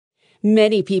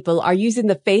Many people are using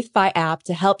the FaithFi app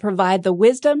to help provide the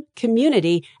wisdom,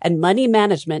 community, and money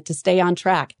management to stay on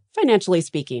track, financially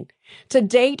speaking. To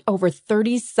date, over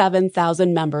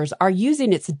 37,000 members are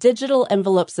using its digital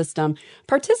envelope system,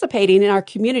 participating in our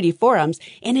community forums,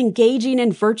 and engaging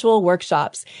in virtual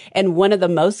workshops. And one of the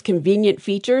most convenient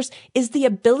features is the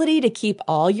ability to keep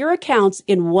all your accounts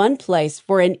in one place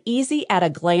for an easy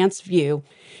at-a-glance view.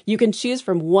 You can choose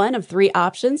from one of three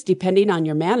options depending on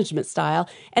your management style,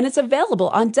 and it's available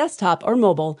on desktop or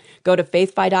mobile. Go to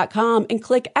faithfi.com and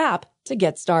click App to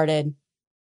get started.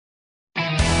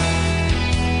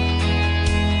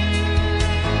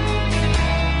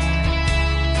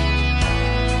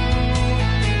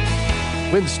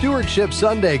 When Stewardship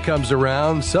Sunday comes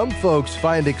around, some folks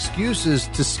find excuses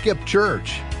to skip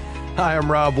church. Hi,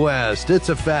 I'm Rob West. It's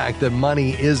a fact that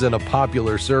money isn't a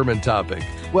popular sermon topic.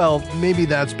 Well, maybe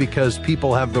that's because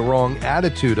people have the wrong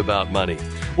attitude about money.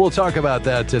 We'll talk about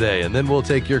that today, and then we'll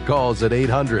take your calls at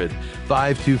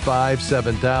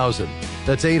 800-525-7000.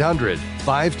 That's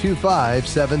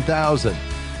 800-525-7000.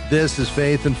 This is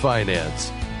Faith and Finance,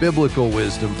 biblical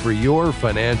wisdom for your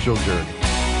financial journey.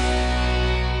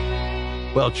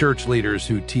 Well, church leaders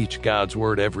who teach God's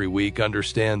Word every week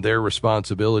understand their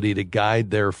responsibility to guide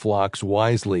their flocks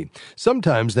wisely.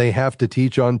 Sometimes they have to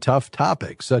teach on tough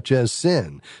topics such as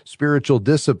sin, spiritual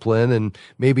discipline, and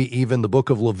maybe even the book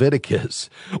of Leviticus.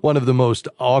 One of the most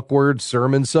awkward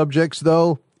sermon subjects,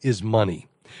 though, is money.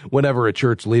 Whenever a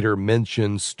church leader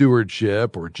mentions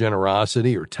stewardship or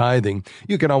generosity or tithing,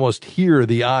 you can almost hear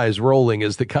the eyes rolling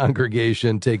as the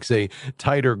congregation takes a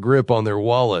tighter grip on their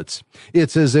wallets.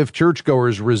 It's as if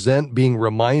churchgoers resent being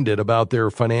reminded about their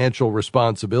financial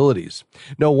responsibilities.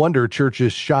 No wonder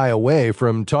churches shy away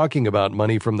from talking about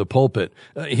money from the pulpit.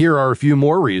 Here are a few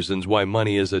more reasons why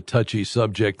money is a touchy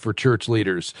subject for church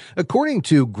leaders. According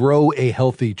to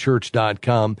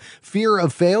GrowAHealthyChurch.com, fear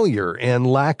of failure and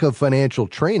lack of financial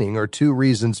training are two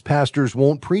reasons pastors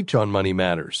won't preach on money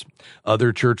matters.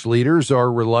 Other church leaders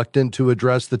are reluctant to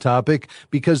address the topic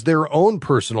because their own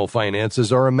personal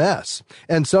finances are a mess.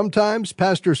 And sometimes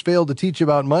pastors fail to teach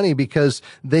about money because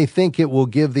they think it will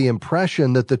give the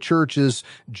impression that the church is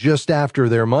just after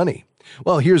their money.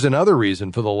 Well, here's another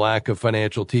reason for the lack of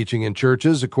financial teaching in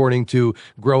churches. According to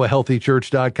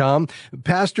GrowAHealthyChurch.com,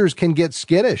 pastors can get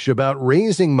skittish about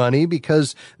raising money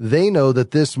because they know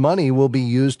that this money will be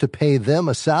used to pay them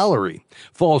a salary.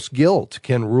 False guilt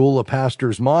can rule a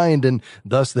pastor's mind, and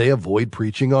thus they avoid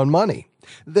preaching on money.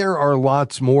 There are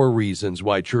lots more reasons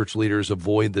why church leaders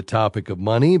avoid the topic of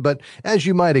money, but as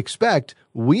you might expect,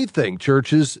 we think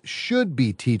churches should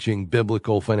be teaching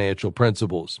biblical financial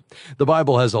principles. The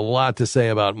Bible has a lot to say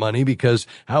about money because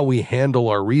how we handle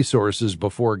our resources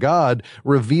before God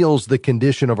reveals the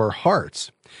condition of our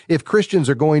hearts. If Christians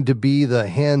are going to be the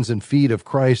hands and feet of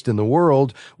Christ in the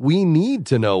world, we need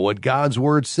to know what God's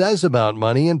Word says about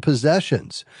money and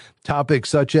possessions. Topics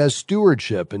such as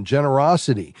stewardship and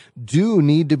generosity do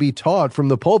need to be taught from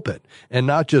the pulpit, and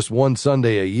not just one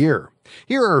Sunday a year.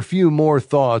 Here are a few more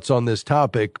thoughts on this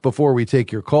topic before we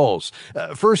take your calls.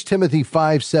 1 Timothy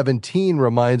 5:17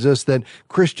 reminds us that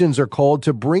Christians are called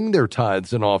to bring their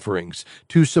tithes and offerings,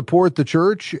 to support the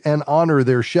church and honor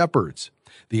their shepherds.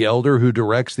 The elder who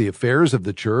directs the affairs of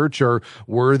the church are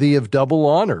worthy of double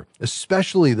honor,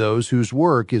 especially those whose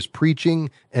work is preaching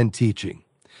and teaching.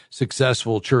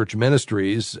 Successful church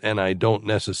ministries, and I don't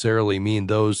necessarily mean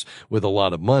those with a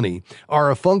lot of money, are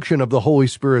a function of the Holy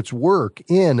Spirit's work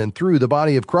in and through the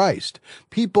body of Christ.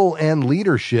 People and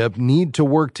leadership need to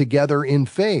work together in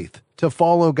faith to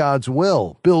follow God's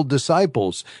will, build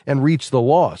disciples, and reach the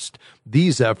lost.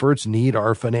 These efforts need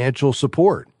our financial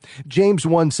support. James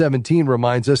 1:17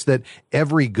 reminds us that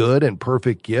every good and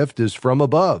perfect gift is from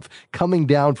above, coming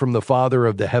down from the Father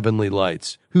of the heavenly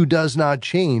lights, who does not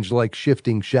change like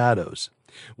shifting shadows.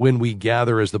 When we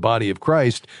gather as the body of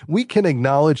Christ, we can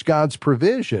acknowledge God's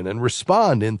provision and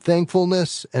respond in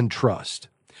thankfulness and trust.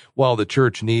 While the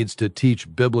church needs to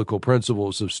teach biblical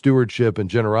principles of stewardship and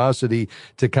generosity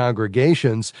to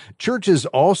congregations, churches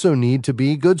also need to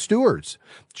be good stewards.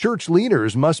 Church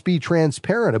leaders must be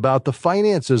transparent about the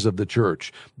finances of the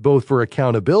church, both for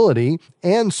accountability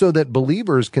and so that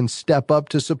believers can step up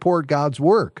to support God's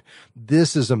work.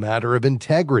 This is a matter of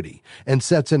integrity and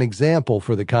sets an example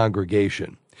for the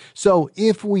congregation. So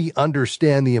if we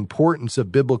understand the importance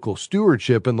of biblical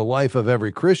stewardship in the life of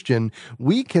every Christian,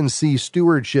 we can see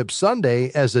Stewardship Sunday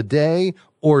as a day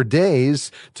or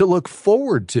days to look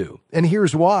forward to. And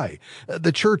here's why.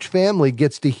 The church family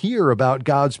gets to hear about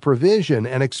God's provision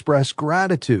and express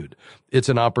gratitude. It's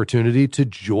an opportunity to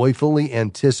joyfully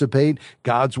anticipate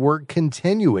God's work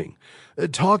continuing.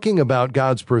 Talking about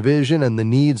God's provision and the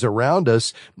needs around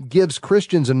us gives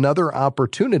Christians another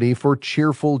opportunity for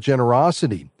cheerful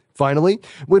generosity. Finally,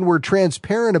 when we're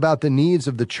transparent about the needs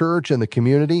of the church and the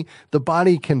community, the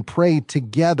body can pray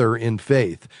together in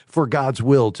faith for God's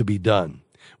will to be done.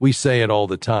 We say it all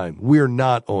the time. We're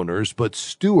not owners, but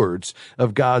stewards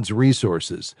of God's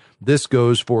resources. This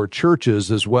goes for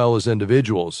churches as well as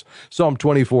individuals. Psalm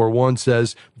 24:1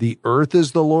 says, "The earth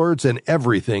is the Lord's and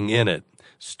everything in it."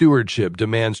 Stewardship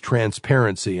demands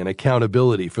transparency and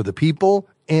accountability for the people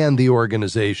and the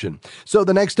organization. So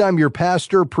the next time your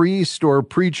pastor, priest, or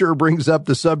preacher brings up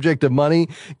the subject of money,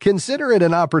 consider it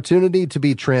an opportunity to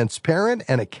be transparent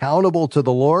and accountable to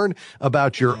the Lord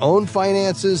about your own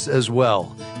finances as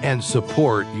well, and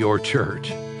support your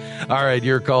church. All right,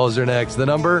 your calls are next. The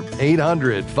number,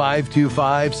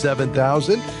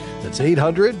 800-525-7000. That's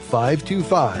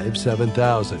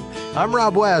 800-525-7000. I'm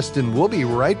Rob West, and we'll be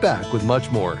right back with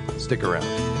much more. Stick around.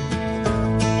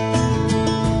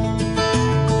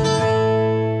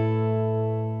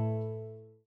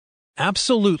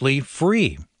 Absolutely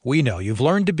free. We know you've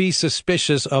learned to be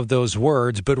suspicious of those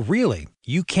words, but really,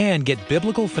 you can get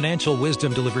biblical financial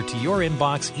wisdom delivered to your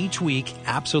inbox each week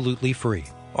absolutely free.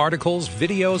 Articles,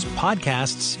 videos,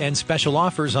 podcasts, and special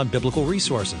offers on biblical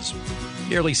resources.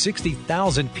 Nearly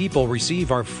 60,000 people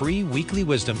receive our free weekly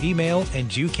wisdom email,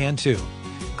 and you can too.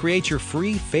 Create your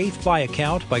free FaithFi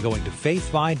account by going to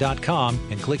faithfi.com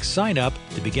and click Sign Up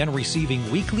to begin receiving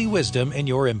weekly wisdom in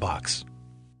your inbox.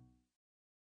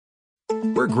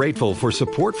 We're grateful for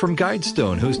support from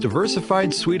Guidestone, whose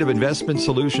diversified suite of investment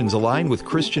solutions align with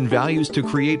Christian values to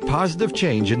create positive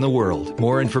change in the world.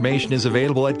 More information is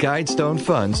available at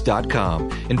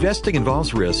GuidestoneFunds.com. Investing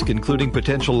involves risk, including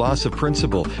potential loss of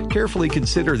principal. Carefully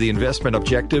consider the investment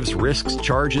objectives, risks,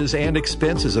 charges, and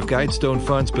expenses of Guidestone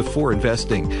Funds before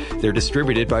investing. They're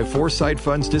distributed by Foresight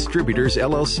Funds Distributors,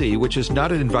 LLC, which is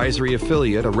not an advisory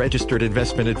affiliate, a registered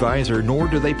investment advisor, nor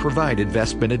do they provide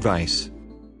investment advice.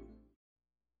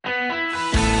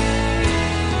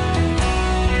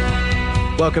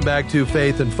 Welcome back to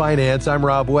Faith and Finance. I'm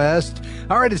Rob West.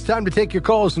 All right, it's time to take your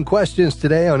calls and questions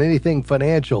today on anything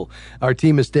financial. Our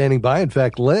team is standing by. In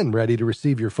fact, Lynn, ready to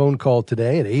receive your phone call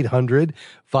today at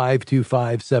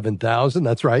 800-525-7000.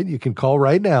 That's right. You can call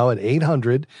right now at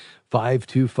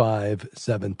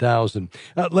 800-525-7000.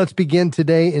 Let's begin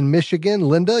today in Michigan.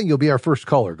 Linda, you'll be our first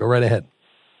caller. Go right ahead.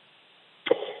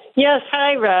 Yes.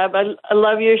 Hi, Rob. I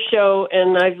love your show,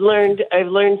 and I've learned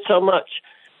so much.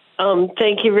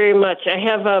 Thank you very much. I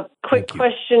have a quick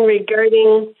question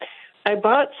regarding, I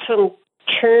bought some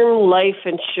term life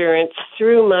insurance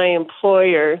through my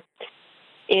employer,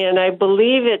 and I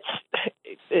believe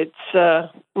it's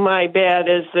my bad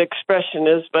as the expression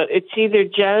is, but it's either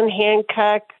John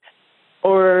Hancock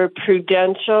or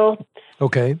Prudential.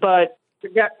 Okay. But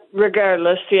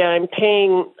regardless, I'm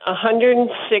paying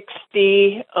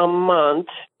 $160 a month,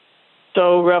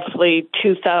 so roughly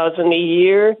 $2,000 a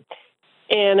year.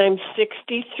 And I'm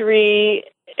 63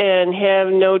 and have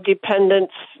no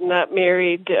dependents, not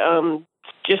married,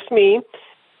 just me.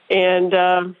 And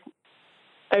I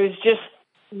was just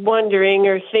wondering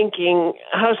or thinking,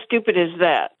 how stupid is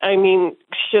that? I mean,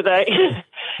 should I?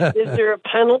 Is there a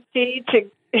penalty to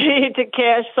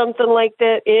cash something like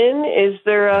that in? Is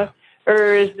there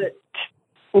or is it?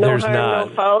 No there's harm, not.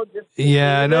 no foul.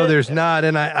 Yeah, no, there's not.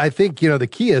 And I think, the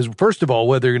key is, first of all,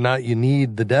 whether or not you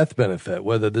need the death benefit,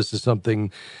 whether this is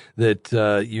something that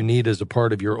you need as a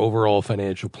part of your overall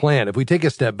financial plan. If we take a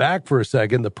step back for a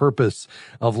second, the purpose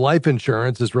of life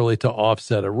insurance is really to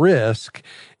offset a risk.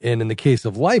 And in the case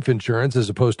of life insurance, as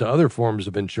opposed to other forms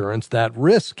of insurance, that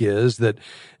risk is that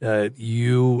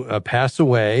you pass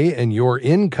away and your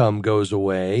income goes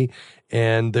away,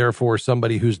 and therefore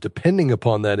somebody who's depending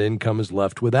upon that income is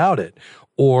left without it.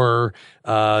 Or,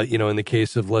 in the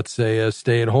case of, let's say, a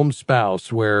stay-at-home spouse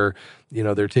where,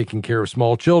 they're taking care of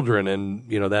small children and,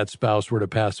 that spouse were to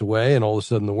pass away and all of a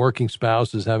sudden the working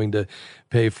spouse is having to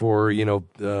pay for,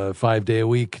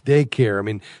 5-day-a-week daycare. I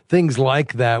mean, things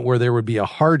like that where there would be a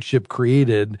hardship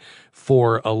created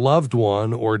for a loved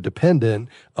one or dependent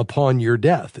upon your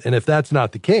death. And if that's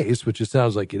not the case, which it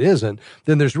sounds like it isn't,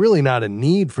 then there's really not a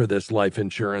need for this life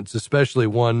insurance, especially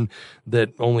one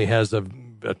that only has a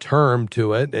term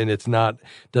to it and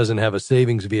doesn't have a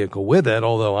savings vehicle with it,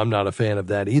 although I'm not a fan of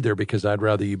that either because I'd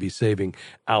rather you be saving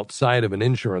outside of an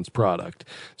insurance product.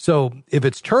 So if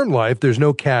it's term life, there's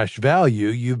no cash value.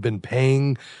 You've been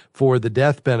paying for the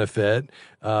death benefit.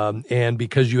 And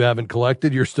because you haven't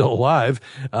collected, you're still alive.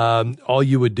 All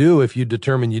you would do if you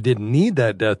determine you didn't need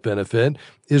that death benefit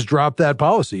is drop that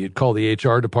policy. You'd call the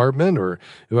HR department or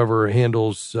whoever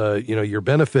handles, your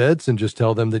benefits and just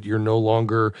tell them that you're no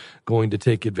longer going to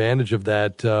take advantage of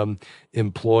that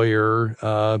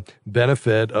employer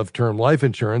benefit of term life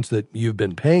insurance that you've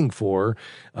been paying for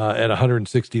at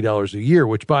 $160 a year,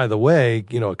 which, by the way,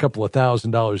 a couple of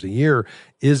 $1,000s a year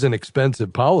is an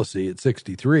expensive policy at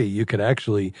 63. You could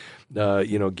actually,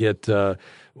 get,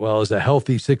 as a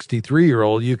healthy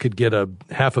 63-year-old, you could get a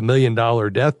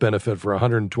 $500,000 death benefit for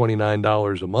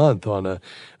 $129 a month on a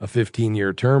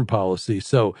 15-year term policy.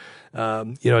 So,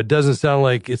 it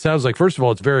sounds like, first of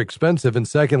all, it's very expensive. And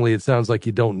secondly, it sounds like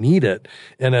you don't need it.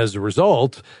 And as a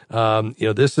result,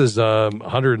 this is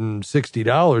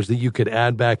 $160 that you could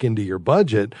add back into your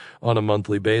budget on a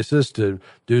monthly basis to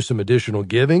do some additional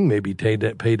giving, maybe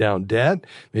pay down debt,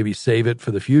 maybe save it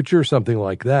for the future, something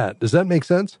like that. Does that make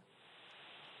sense?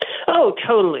 Oh,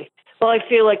 totally. Well, I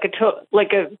feel like a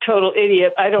total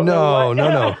idiot. I don't know. No.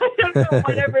 I don't know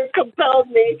whatever compelled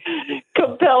me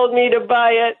to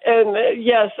buy it. And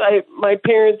yes, my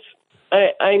parents.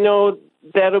 I know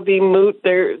that'll be moot.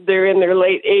 They're in their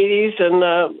late 80s, and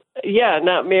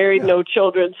not married, no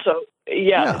children. So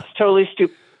it's totally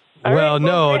stupid.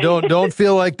 Don't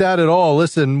feel like that at all.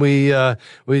 Listen,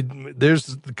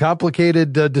 there's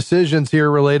complicated decisions here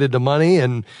related to money,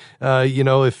 and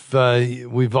if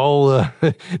we've all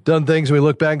done things, we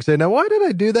look back and say, now why did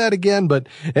I do that again? But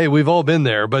hey, we've all been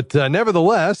there. But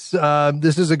nevertheless,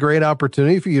 this is a great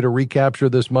opportunity for you to recapture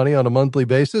this money on a monthly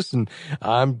basis, and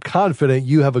I'm confident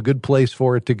you have a good place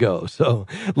for it to go. So,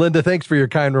 Linda, thanks for your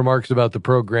kind remarks about the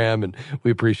program, and we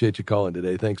appreciate you calling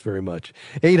today. Thanks very much.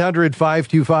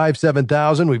 800-525-7000.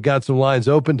 We've got some lines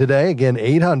open today. Again,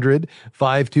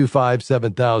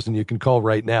 800-525-7000. You can call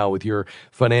right now with your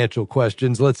financial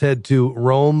questions. Let's head to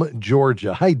Rome,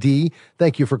 Georgia. Hi, Dee.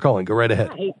 Thank you for calling. Go right ahead.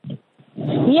 Hi.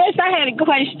 Yes, I had a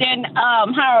question.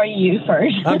 How are you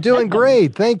first? I'm doing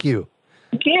great. Thank you.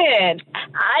 Good.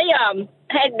 I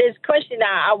had this question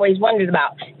I always wondered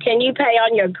about. Can you pay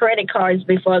on your credit cards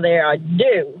before they are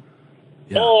due?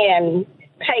 Yeah. And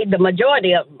pay the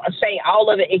majority of them, say all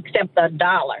of it except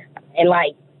 $1. And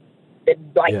 2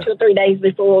 or 3 days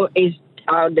before is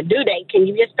the due date, can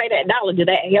you just pay that $1? Do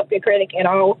that help your credit at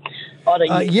all?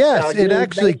 Yes, it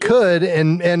actually could.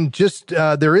 And just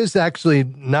there is actually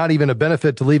not even a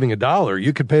benefit to leaving $1.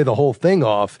 You could pay the whole thing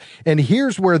off. And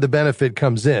here's where the benefit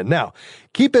comes in. Now,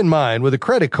 keep in mind with a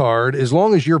credit card, as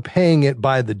long as you're paying it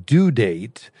by the due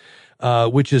date,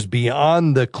 which is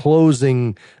beyond the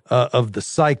closing of the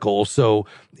cycle. So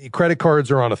credit cards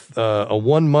are on a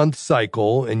 1-month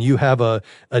cycle, and you have a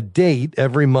date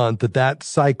every month that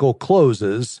cycle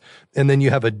closes. And then you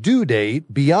have a due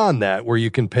date beyond that where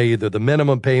you can pay either the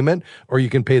minimum payment or you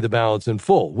can pay the balance in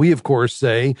full. We, of course,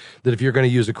 say that if you're going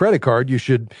to use a credit card, you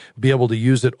should be able to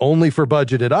use it only for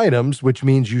budgeted items, which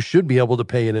means you should be able to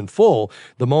pay it in full.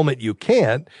 The moment you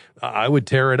can't, I would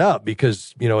tear it up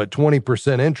because, at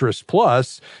 20% interest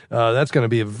plus, that's going to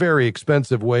be a very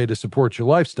expensive way to support your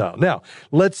lifestyle. Now,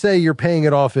 let's say you're paying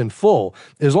it off in full.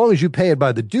 As long as you pay it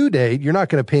by the due date, you're not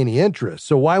going to pay any interest.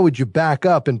 So why would you back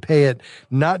up and pay it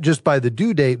not just by the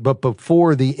due date, but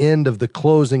before the end of the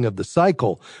closing of the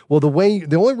cycle? Well,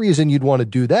 the only reason you'd want to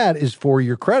do that is for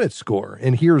your credit score.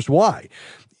 And here's why.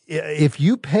 If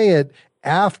you pay it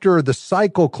after the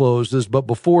cycle closes, but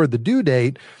before the due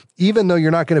date, even though you're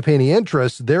not going to pay any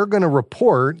interest, they're going to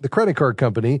report, the credit card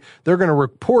company, they're going to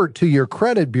report to your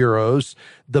credit bureaus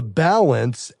the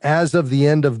balance as of the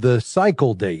end of the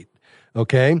cycle date.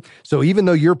 Okay. So even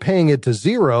though you're paying it to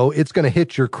zero, it's going to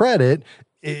hit your credit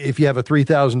if you have a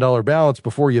 $3,000 balance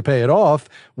before you pay it off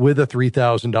with a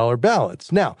 $3,000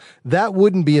 balance. Now, that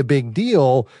wouldn't be a big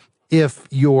deal if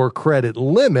your credit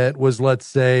limit was, let's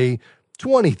say,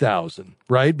 $20,000,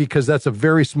 right? Because that's a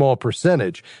very small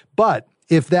percentage. But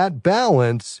if that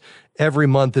balance every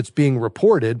month that's being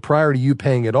reported prior to you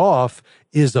paying it off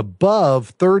is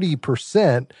above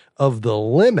 30% of the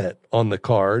limit on the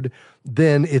card,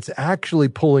 then it's actually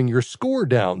pulling your score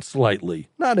down slightly.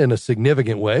 Not in a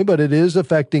significant way, but it is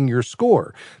affecting your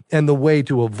score. And the way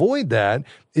to avoid that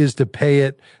is to pay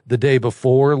it the day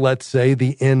before, let's say,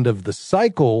 the end of the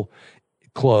cycle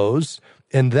close.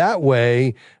 And that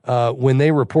way, when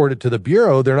they report it to the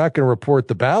bureau, they're not going to report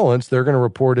the balance. They're going to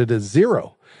report it as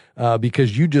zero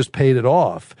because you just paid it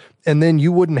off. And then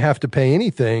you wouldn't have to pay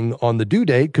anything on the due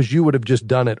date because you would have just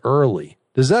done it early.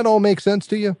 Does that all make sense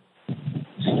to you?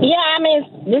 Yeah,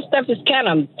 this stuff is kind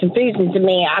of confusing to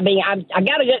me. I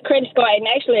got a good credit score, and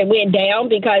actually it went down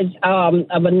because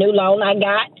of a new loan I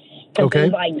got. Okay.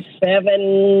 It was like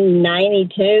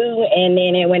 792, and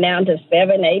then it went down to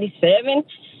 787.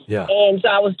 Yeah. And so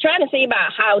I was trying to see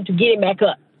about how to get it back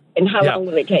up and how long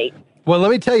will it take. Well,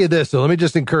 let me tell you this, so let me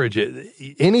just encourage you.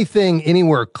 Anything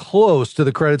anywhere close to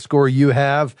the credit score you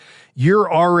have,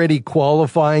 you're already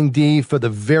qualifying, D, for the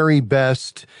very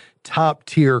best top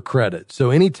tier credit.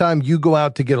 So anytime you go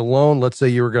out to get a loan, let's say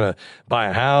you were going to buy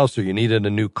a house or you needed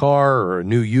a new car or a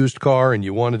new used car and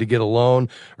you wanted to get a loan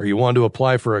or you wanted to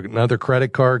apply for another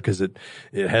credit card because it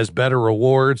has better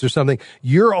rewards or something,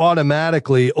 you're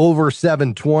automatically over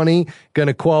 720 going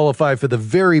to qualify for the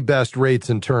very best rates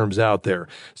and terms out there.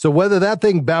 So whether that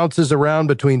thing bounces around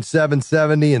between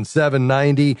 770 and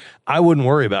 790, I wouldn't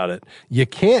worry about it. You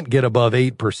can't get above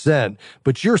 8%,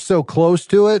 but you're so close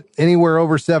to it, anywhere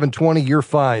over 720, you're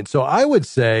fine. So I would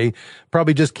say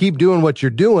probably just keep doing what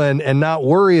you're doing and not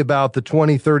worry about the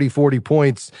 20, 30, 40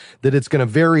 points that it's going to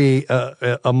vary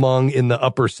among in the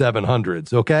upper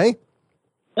 700s. Okay?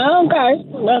 Okay.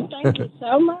 Well, thank you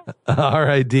so much. All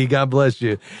right, D. God bless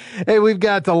you. Hey, we've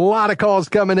got a lot of calls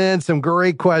coming in, some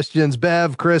great questions.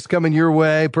 Bev, Chris, coming your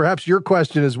way. Perhaps your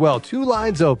question as well. 2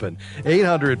 lines open.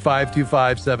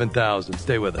 800-525-7000.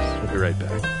 Stay with us. We'll be right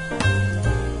back.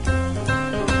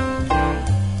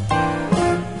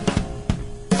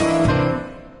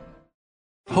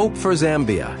 Hope for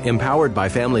Zambia, empowered by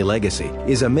Family Legacy,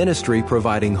 is a ministry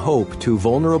providing hope to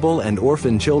vulnerable and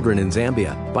orphan children in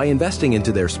Zambia by investing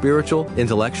into their spiritual,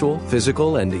 intellectual,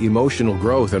 physical, and emotional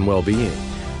growth and well-being.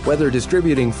 Whether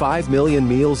distributing 5 million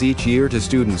meals each year to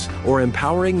students or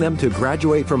empowering them to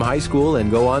graduate from high school and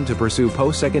go on to pursue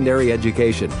post-secondary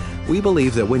education, we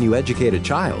believe that when you educate a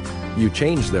child, you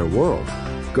change their world.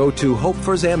 Go to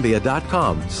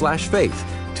hopeforzambia.com/faith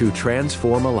to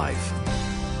transform a life.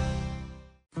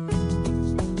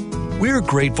 We're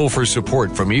grateful for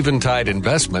support from Eventide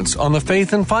Investments on the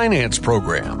Faith and Finance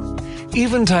program.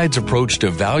 Eventide's approach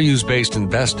to values-based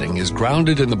investing is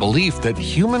grounded in the belief that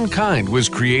humankind was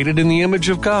created in the image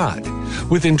of God,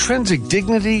 with intrinsic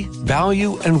dignity,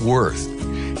 value, and worth.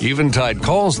 Eventide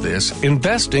calls this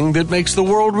investing that makes the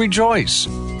world rejoice.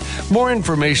 More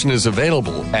information is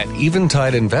available at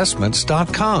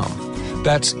eventideinvestments.com.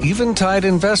 That's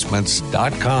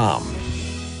eventideinvestments.com.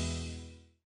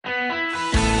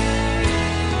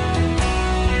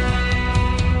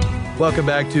 Welcome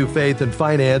back to Faith and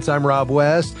Finance. I'm Rob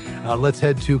West. Let's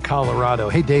head to Colorado.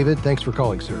 Hey, David, thanks for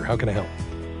calling, sir. How can I help?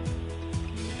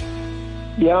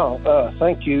 Yeah,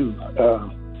 thank you.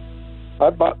 I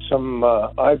bought some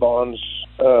I-bonds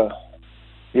a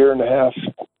year and a half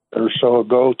or so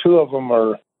ago. 2 of them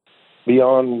are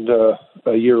beyond a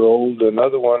year old.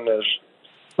 Another one is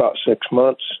about 6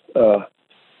 months.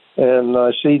 And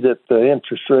I see that the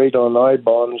interest rate on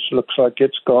I-bonds looks like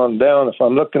it's gone down, if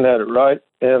I'm looking at it right.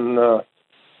 And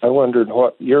I wondered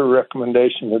what your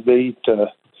recommendation would be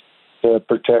to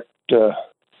protect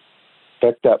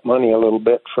that money a little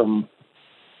bit from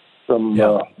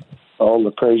all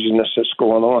the craziness that's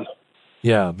going on.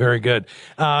 Yeah, very good.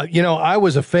 I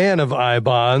was a fan of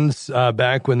I-bonds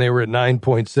back when they were at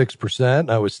 9.6%.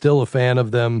 I was still a fan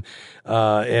of them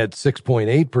at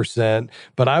 6.8%.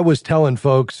 But I was telling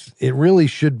folks it really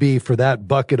should be for that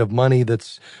bucket of money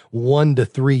that's 1 to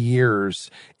 3 years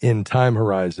in time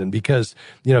horizon. Because,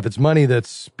 if it's money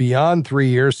that's beyond 3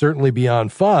 years, certainly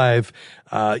beyond 5,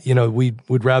 we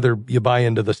would rather you buy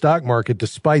into the stock market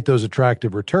despite those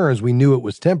attractive returns. We knew it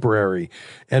was temporary.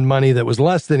 And money that was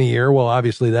less than a year, well,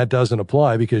 obviously that doesn't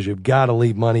apply because you've got to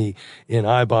leave money in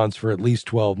I-bonds for at least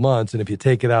 12 months. And if you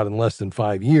take it out in less than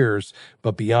 5 years,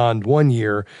 but beyond 1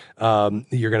 year,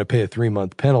 you're going to pay a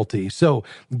 3-month penalty. So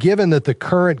given that the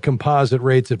current composite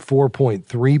rate's at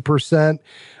 4.3%,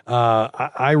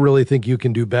 I really think you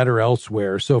can do better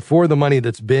elsewhere. So for the money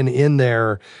that's been in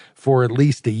there for at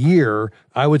least a year,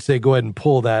 I would say go ahead and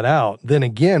pull that out. Then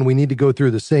again, we need to go through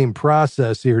the same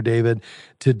process here, David,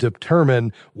 to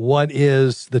determine what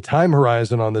is the time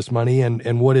horizon on this money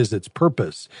and what is its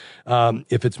purpose.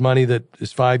 If it's money that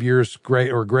is 5 years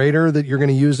or greater that you're going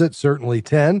to use it, certainly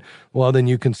 10, well, then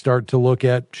you can start to look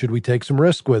at, should we take some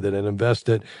risk with it and invest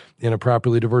it in a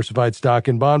properly diversified stock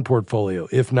and bond portfolio?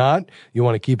 If not, you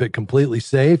want to keep it completely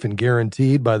safe and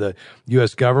guaranteed by the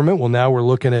U.S. government. Well, now we're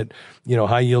looking at,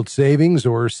 high yield savings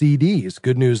or CDs.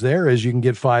 Good news there is you can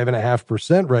get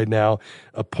 5.5% right now,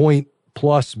 a point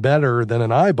plus better than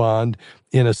an I-bond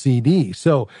in a CD.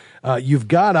 So you've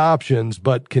got options,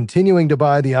 but continuing to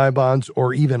buy the I-bonds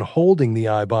or even holding the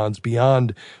I-bonds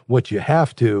beyond what you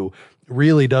have to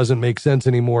really doesn't make sense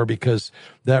anymore because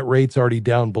that rate's already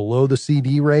down below the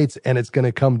CD rates, and it's going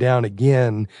to come down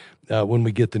again when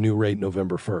we get the new rate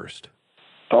November 1st.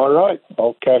 All right.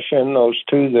 I'll cash in those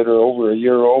 2 that are over a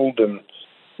year old, and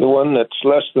the one that's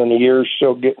less than a year is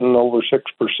still getting over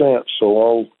 6%.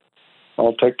 So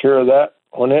I'll take care of that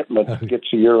when it gets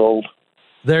a year old.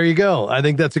 There you go. I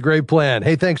think that's a great plan.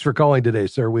 Hey, thanks for calling today,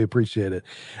 sir. We appreciate it.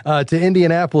 To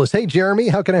Indianapolis. Hey, Jeremy,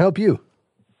 how can I help you?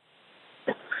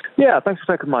 Yeah, thanks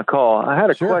for taking my call. I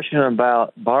had a question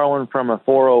about borrowing from a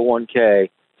 401k.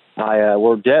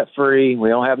 We're debt-free. We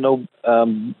don't have no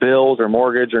bills or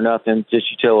mortgage or nothing,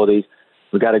 just utilities.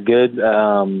 We got a good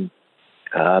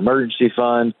emergency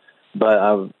fund, but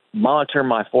I monitor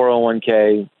my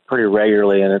 401k pretty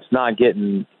regularly, and it's not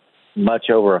getting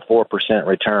much over a 4%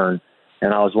 return.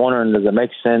 And I was wondering, does it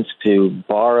make sense to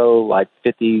borrow like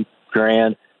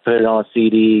 $50,000, put it on a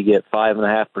CD, get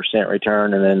 5.5%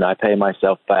 return, and then I pay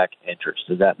myself back interest?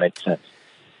 Does that make sense?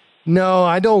 No,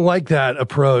 I don't like that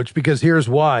approach, because here's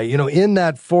why. In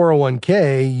that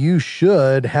 401k, you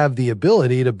should have the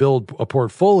ability to build a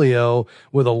portfolio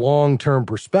with a long-term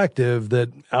perspective that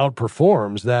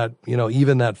outperforms that,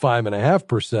 even that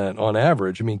 5.5% on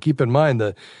average. I mean, keep in mind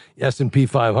the S&P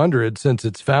 500, since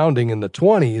its founding in the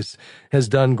 20s, has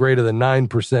done greater than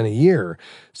 9% a year.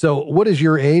 So what is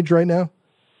your age right now?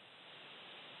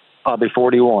 I'll be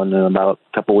 41 in about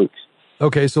a couple weeks.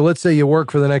 Okay, so let's say you work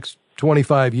for the next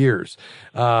 25 years.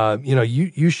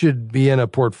 You should be in a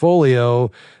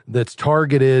portfolio that's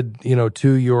targeted,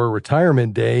 to your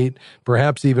retirement date,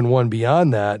 perhaps even one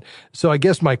beyond that. So I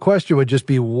guess my question would just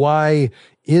be, why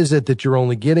is it that you're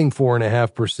only getting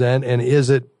 4.5%? And is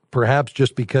it perhaps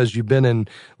just because you've been in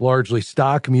largely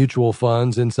stock mutual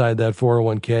funds inside that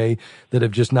 401k that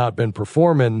have just not been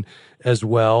performing as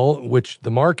well, which the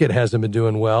market hasn't been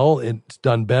doing well. It's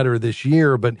done better this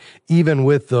year, but even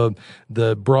with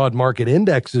the broad market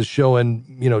indexes showing,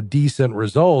 decent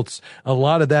results, a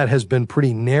lot of that has been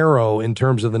pretty narrow in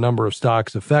terms of the number of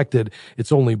stocks affected.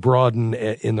 It's only broadened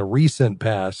in the recent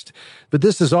past. But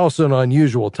this is also an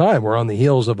unusual time. We're on the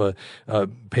heels of a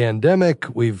pandemic.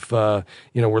 We're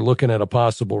looking at a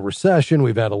possible recession.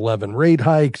 We've had 11 rate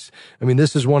hikes. I mean,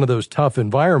 this is one of those tough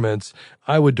environments.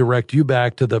 I would direct you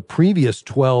back to the previous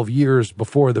 12 years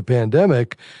before the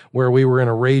pandemic, where we were in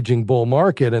a raging bull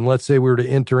market. And let's say we were to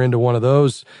enter into one of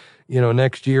those,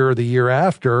 next year or the year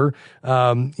after,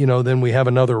 then we have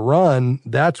another run.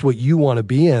 That's what you want to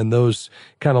be in, those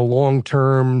kind of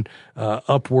long-term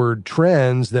upward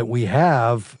trends that we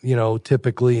have,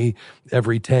 typically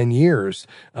every 10 years.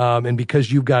 And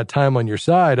because you've got time on your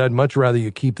side, I'd much rather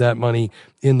you keep that money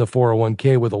in the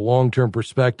 401k with a long-term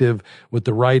perspective, with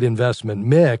the right investment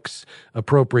mix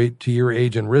appropriate to your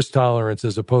age and risk tolerance,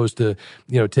 as opposed to,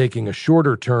 taking a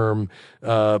shorter term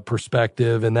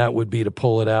perspective. And that would be to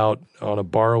pull it out on a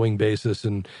borrowing basis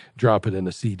and drop it in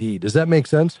a CD. Does that make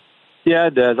sense? Yeah,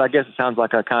 it does. I guess it sounds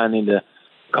like I kind of need to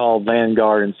call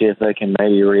Vanguard and see if they can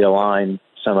maybe realign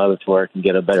some of it to where it can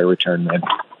get a better return there.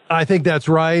 I think that's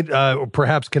right.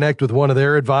 Perhaps connect with one of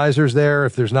their advisors there.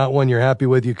 If there's not one you're happy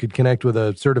with, you could connect with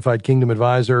a certified Kingdom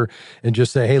advisor and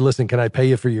just say, hey, listen, can I pay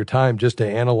you for your time just to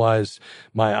analyze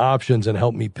my options and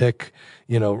help me pick,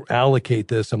 allocate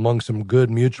this among some good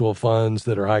mutual funds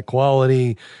that are high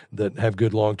quality, that have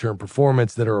good long-term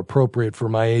performance, that are appropriate for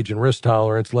my age and risk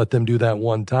tolerance. Let them do that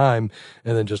one time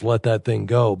and then just let that thing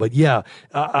go. But yeah,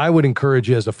 I would encourage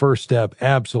you as a first step,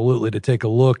 absolutely, to take a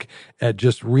look at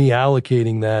just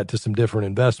reallocating that to some different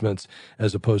investments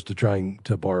as opposed to trying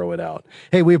to borrow it out.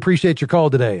 Hey, we appreciate your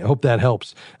call today. I hope that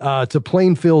helps. To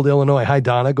Plainfield, Illinois. Hi,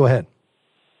 Donna. Go ahead.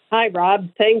 Hi, Rob.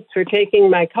 Thanks for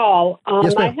taking my call.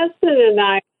 Yes, my ma'am. husband and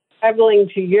I are traveling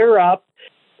to Europe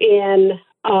in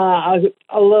a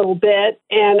little bit,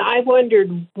 and I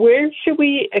wondered, where should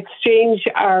we exchange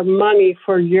our money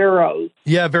for euros?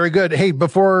 Yeah, very good. Hey,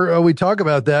 before we talk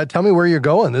about that, tell me where you're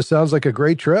going. This sounds like a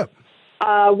great trip.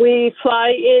 We fly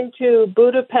into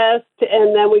Budapest,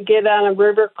 and then we get on a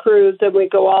river cruise, and we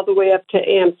go all the way up to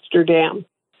Amsterdam.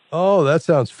 Oh, that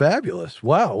sounds fabulous.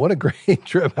 Wow, what a great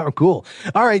trip. How cool.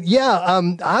 All right, yeah,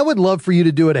 I would love for you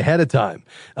to do it ahead of time.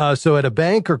 So at a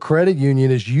bank or credit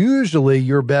union is usually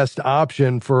your best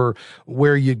option for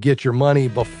where you get your money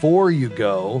before you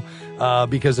go,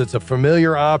 because it's a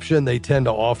familiar option. They tend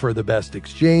to offer the best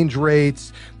exchange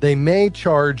rates. They may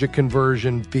charge a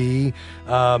conversion fee,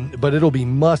 but it'll be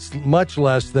much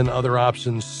less than other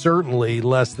options, certainly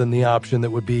less than the option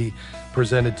that would be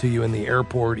presented to you in the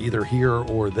airport, either here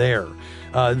or there.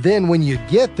 Then when you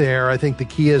get there, I think the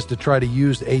key is to try to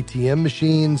use ATM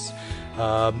machines.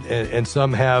 And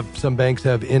some banks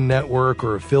have in-network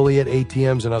or affiliate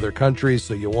ATMs in other countries,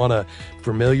 so you want to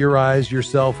familiarize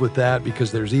yourself with that,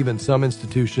 because there's even some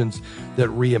institutions that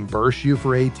reimburse you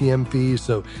for ATM fees,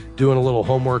 so doing a little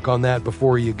homework on that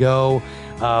before you go.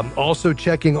 Also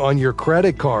checking on your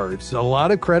credit cards. A lot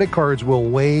of credit cards will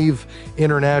waive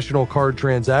international card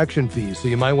transaction fees, so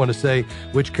you might want to say,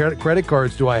 which credit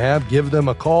cards do I have? Give them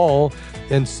a call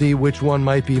and see which one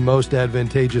might be most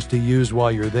advantageous to use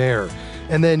while you're there.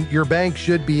 And then your bank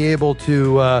should be able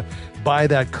to buy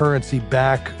that currency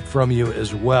back from you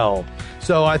as well.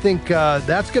 So I think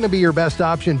that's going to be your best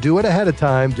option. Do it ahead of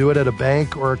time. Do it at a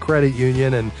bank or a credit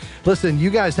union. And listen, you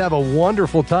guys have a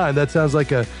wonderful time. That sounds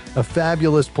like a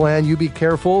fabulous plan. You be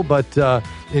careful, but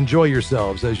enjoy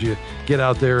yourselves as you get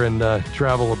out there and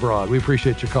travel abroad. We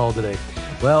appreciate your call today.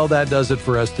 Well, that does it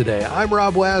for us today. I'm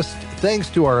Rob West. Thanks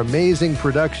to our amazing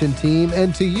production team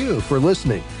and to you for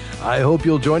listening. I hope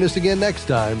you'll join us again next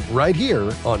time right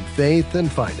here on Faith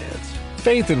and Finance.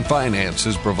 Faith and Finance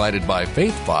is provided by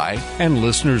FaithFi and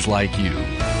listeners like you.